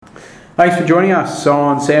Thanks for joining us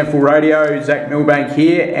on Sandful Radio. Zach Milbank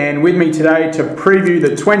here, and with me today to preview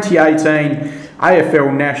the 2018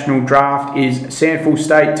 AFL National Draft is Sandful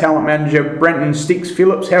State Talent Manager Brenton Sticks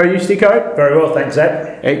Phillips. How are you, Sticko? Very well, thanks,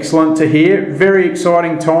 Zach. Excellent to hear. Very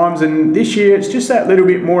exciting times, and this year it's just that little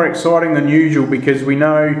bit more exciting than usual because we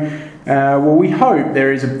know, we hope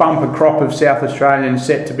there is a bumper crop of South Australians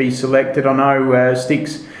set to be selected. I know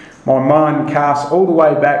Sticks, my mind casts all the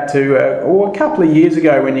way back to a couple of years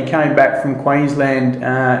ago when you came back from Queensland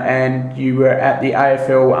and you were at the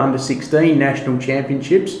AFL Under-16 National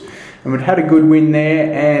Championships, and we'd had a good win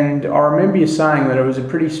there, and I remember you saying that it was a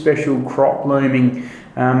pretty special crop looming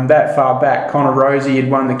that far back. Connor Rozee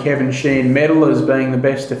had won the Kevin Sheehan medal as being the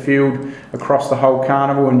best to field across the whole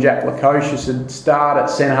carnival, and Jack Lukosius had starred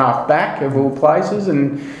at centre-half back, of all places,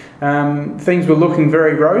 and things were looking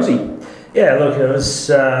very rosy. Yeah, look, it was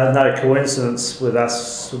no coincidence with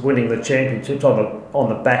us winning the championships on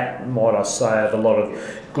the back, might I say, of a lot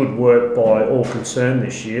of good work by all concerned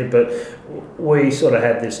this year. But we sort of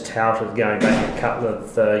had this touted going back a couple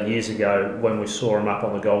of years ago when we saw him up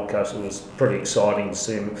on the Gold Coast. It was pretty exciting to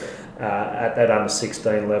see him at that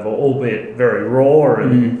under-16 level, albeit very raw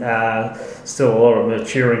and still a lot of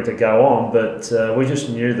maturing to go on. But we just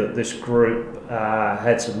knew that this group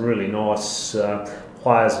had some really nice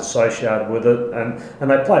players associated with it, and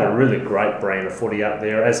they played a really great brand of footy up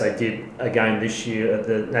there, as they did again this year at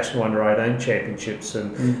the National Under-18 Championships.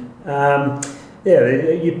 And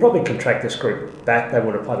you'd probably contract this group back. They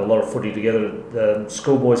would have played a lot of footy together at the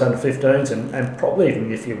schoolboys under-15s, and probably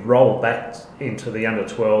even if you roll back into the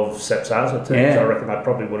under-12 Sapsasa teams, I reckon they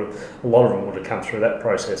probably would have, a lot of them would have come through that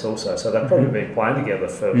process also. So they've probably been playing together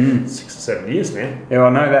for 6 or 7 years now. Yeah, I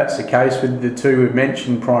know that's the case with the two we've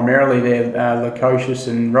mentioned primarily there, Lukosius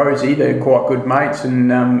and Rozee. They're quite good mates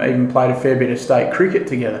and even played a fair bit of state cricket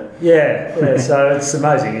together. Yeah, so it's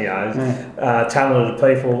amazing, talented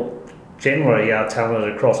people. Generally are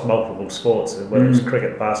talented across multiple sports, whether it's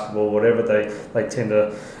cricket, basketball, whatever, they tend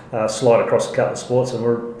to slide across a couple of sports, and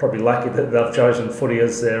we're probably lucky that they've chosen footy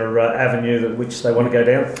as their avenue which they want to go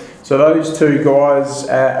down. So those two guys,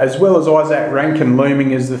 as well as Isaac Rankin,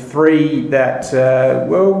 looming as the three that,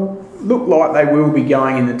 look like they will be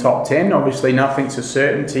going in the top 10. Obviously nothing's a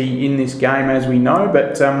certainty in this game, as we know,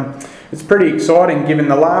 but it's pretty exciting given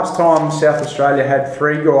the last time South Australia had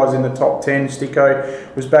three guys in the top 10,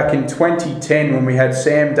 Sticko, was back in 2010 when we had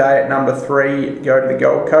Sam Day at number 3 go to the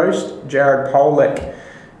Gold Coast, Jared Polek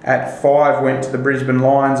at 5 went to the Brisbane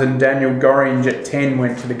Lions, and Daniel Gorringe at 10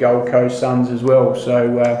 went to the Gold Coast Suns as well.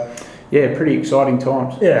 So pretty exciting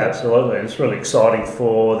times. Yeah, absolutely. It's really exciting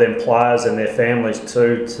for them players and their families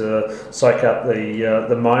too to soak up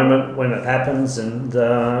the moment when it happens, and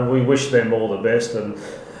we wish them all the best. And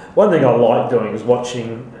one thing I like doing is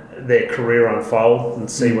watching their career unfold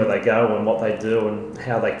and see where they go and what they do and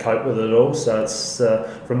how they cope with it all. So it's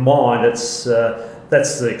from mine, that's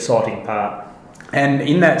the exciting part. And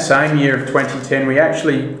in that same year of 2010, we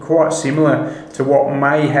actually, quite similar to what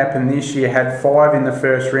may happen this year, had 5 in the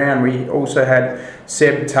first round. We also had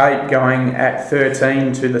Seb Tate going at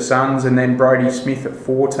 13 to the Suns, and then Brodie Smith at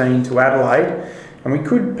 14 to Adelaide. And we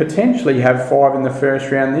could potentially have 5 in the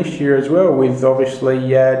first round this year as well, with obviously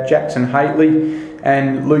Jackson Hately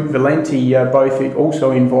and Luke Valenti both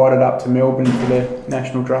also invited up to Melbourne for the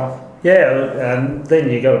national draft. Yeah, and then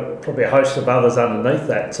you got probably a host of others underneath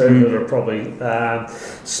that too that are probably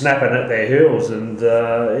snapping at their heels, and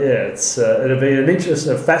it'll be an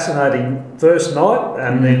interesting, fascinating first night,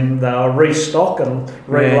 and then they'll restock and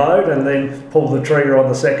reload, and then pull the trigger on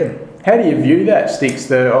the second. How do you view that,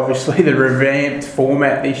 Sticks? Obviously the revamped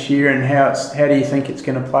format this year, and how do you think it's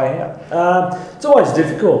going to play out? It's always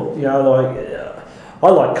difficult, I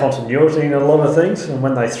like continuity in a lot of things, and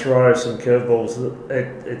when they throw some curveballs,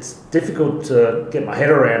 it's difficult to get my head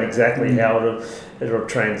around exactly how it'll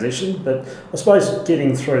transition. But I suppose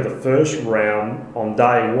getting through the first round on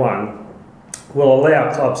day one will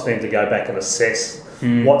allow clubs then to go back and assess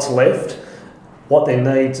what's left, what their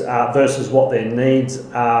needs are versus what their needs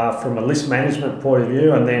are from a list management point of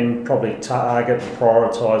view, and then probably target and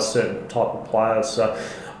prioritise certain type of players. So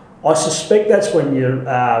I suspect that's when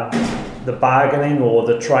the bargaining or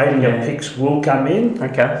the trading of picks will come in.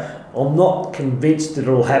 Okay. I'm not convinced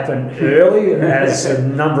it'll happen early, as a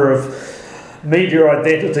number of media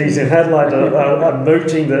identities in Adelaide are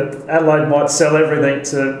mooting that Adelaide might sell everything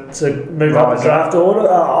to move up the draft order.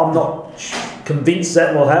 I'm not convinced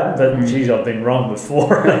that will happen, but geez, I've been wrong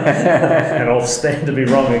before and I'll stand to be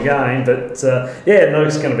wrong again. But it's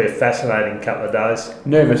going to be a fascinating couple of days.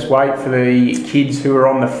 Nervous wait for the kids who are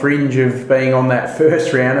on the fringe of being on that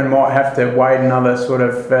first round and might have to wait another sort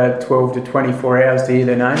of 12 to 24 hours to hear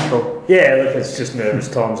their name called. Yeah, look, it's just nervous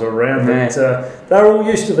times all around. But they're all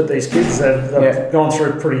used to it, these kids. They've gone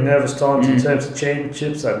through pretty nervous times in terms of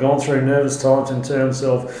championships. They've gone through nervous times in terms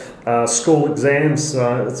of school exams.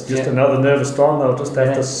 So it's just another nervous time. They'll just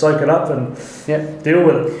have to soak it up and deal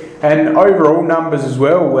with it. And overall numbers as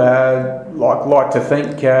well, like to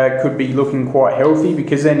think could be looking quite healthy,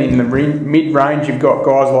 because then in the mid-range you've got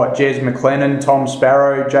guys like Jez McLennan, Tom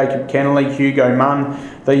Sparrow, Jacob Kennelly, Hugo Munn,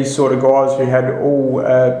 these sort of guys who had all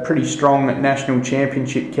pretty strong national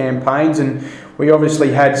championship campaigns. And we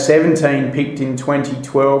obviously had 17 picked in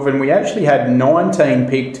 2012, and we actually had 19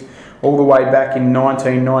 picked all the way back in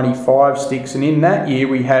 1995, Sticks. And in that year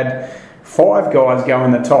we had 5 guys go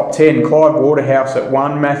in the top 10. Clive Waterhouse at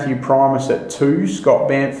 1, Matthew Primus at 2, Scott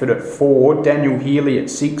Bamford at 4, Daniel Healy at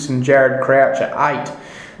 6 and Jared Crouch at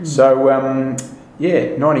 8. So,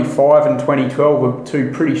 95 and 2012 were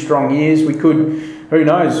 2 pretty strong years. We could, who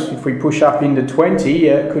knows, if we push up into 20,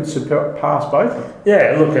 could surpass both of them.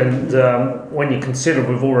 Yeah, look, and when you consider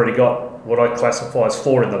we've already got what I classify as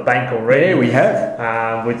 4 in the bank already. Yeah, we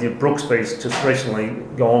have. With your Brooksby's just recently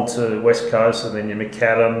gone to West Coast, and then your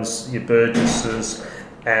McAdams, your Burgesses,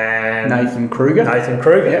 and Nathan Kruger.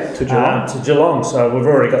 To Geelong. So we've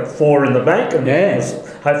already got 4 in the bank, and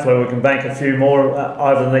hopefully we can bank a few more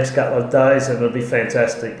over the next couple of days, and it'll be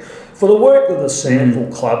fantastic. For the work that the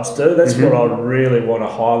SANFL clubs do, that's what I really want to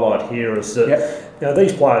highlight here, is that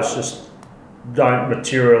these players just don't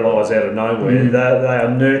materialise out of nowhere. They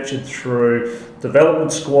are nurtured through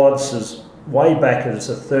development squads as way back as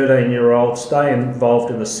a 13-year-old, stay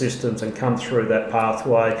involved in the systems and come through that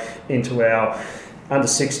pathway into our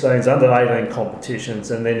under-16s, under-18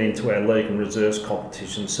 competitions, and then into our league and reserves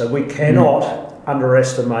competitions. So we cannot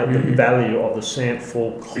underestimate the value of the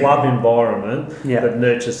SANFL club environment that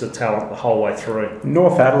nurtures the talent the whole way through.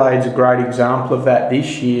 North Adelaide's a great example of that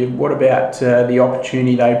this year. What about the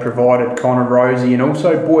opportunity they provided Connor Rosie, and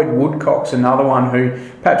also Boyd Woodcock's another one who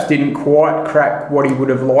perhaps didn't quite crack what he would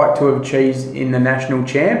have liked to have achieved in the national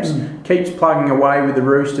champs. Keeps plugging away with the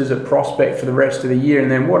Roosters at prospect for the rest of the year, and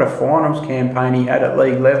then what a finals campaign he had at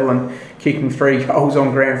league level, and kicking 3 goals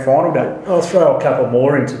on grand final day. I'll throw a couple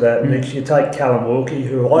more into that. Nick, you take Callum Wilkie,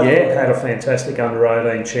 who I thought had a fantastic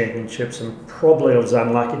under-18 championships, and probably was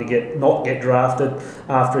unlucky to not get drafted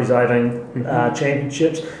after his 18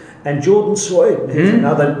 championships. And Jordan Sweet, he's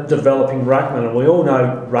another developing ruckman, and we all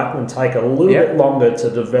know ruckmen take a little bit longer to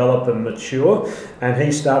develop and mature, and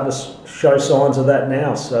he's starting to show signs of that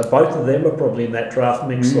now. So both of them are probably in that draft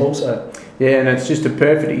mix also. Yeah, and it's just a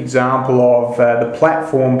perfect example of the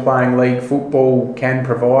platform playing league football can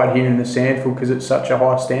provide here in the SANFL, because it's such a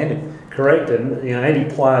high standard. Correct, and any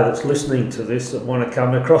player that's listening to this that want to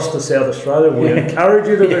come across to South Australia, we encourage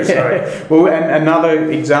you to do so. Well, and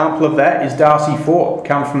another example of that is Darcy Fort,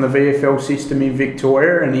 come from the VFL system in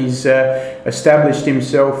Victoria, and he's established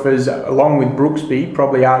himself as, along with Brooksby,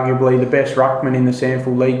 probably arguably the best ruckman in the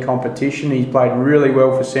SANFL League competition. He's played really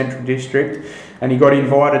well for Central District, and he got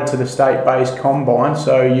invited to the state-based combine,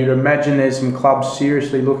 so you'd imagine there's some clubs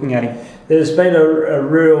seriously looking at him. There's been a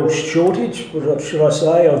real shortage, should I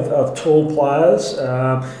say, of tall players,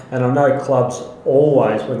 and I know clubs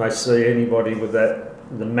always, when they see anybody with the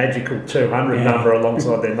magical 200 number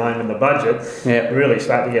alongside their name in the budget, really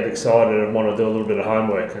start to get excited and want to do a little bit of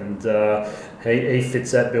homework, and he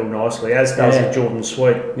fits that bill nicely, as does Jordan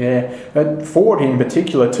Sweet. But Ford in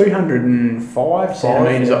particular, 205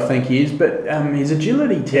 centimetres I think he is, but his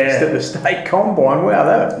agility test at the state combine,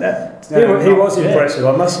 wow, he was impressive.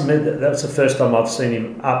 I must admit that was the first time I've seen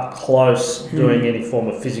him up close doing any form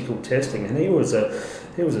of physical testing, and he was a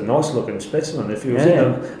nice looking specimen. If he was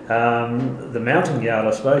in the mountain yard,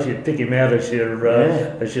 I suppose you'd pick him out as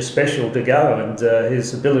your special to go, and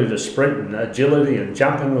his ability to sprint and agility and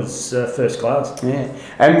jumping was first class.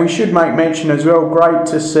 And we should make mention as well, great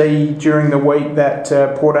to see during the week that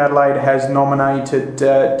Port Adelaide has nominated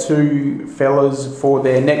 2 fellas for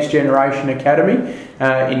their Next Generation Academy,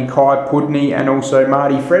 in Kai Pudney and also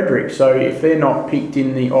Marty Frederick. So if they're not picked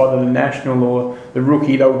in either the national or the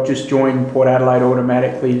rookie, they'll just join Port Adelaide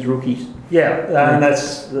automatically as rookies. And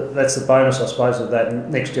that's the bonus, I suppose, of that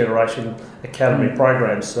Next Generation Academy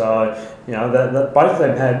program. So that both of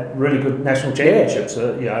them had really good national championships.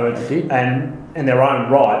 And in their own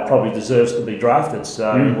right probably deserves to be drafted.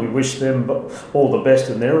 So we wish them all the best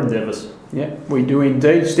in their endeavours. Yeah, we do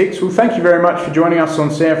indeed, Sticks. Well, thank you very much for joining us on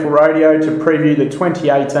SANFL Radio to preview the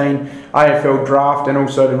 2018 AFL Draft and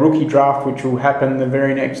also the Rookie Draft, which will happen the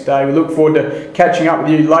very next day. We look forward to catching up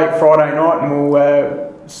with you late Friday night, and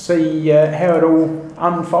we'll see how it all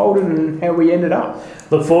unfolded and how we ended up.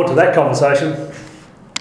 Look forward to that conversation.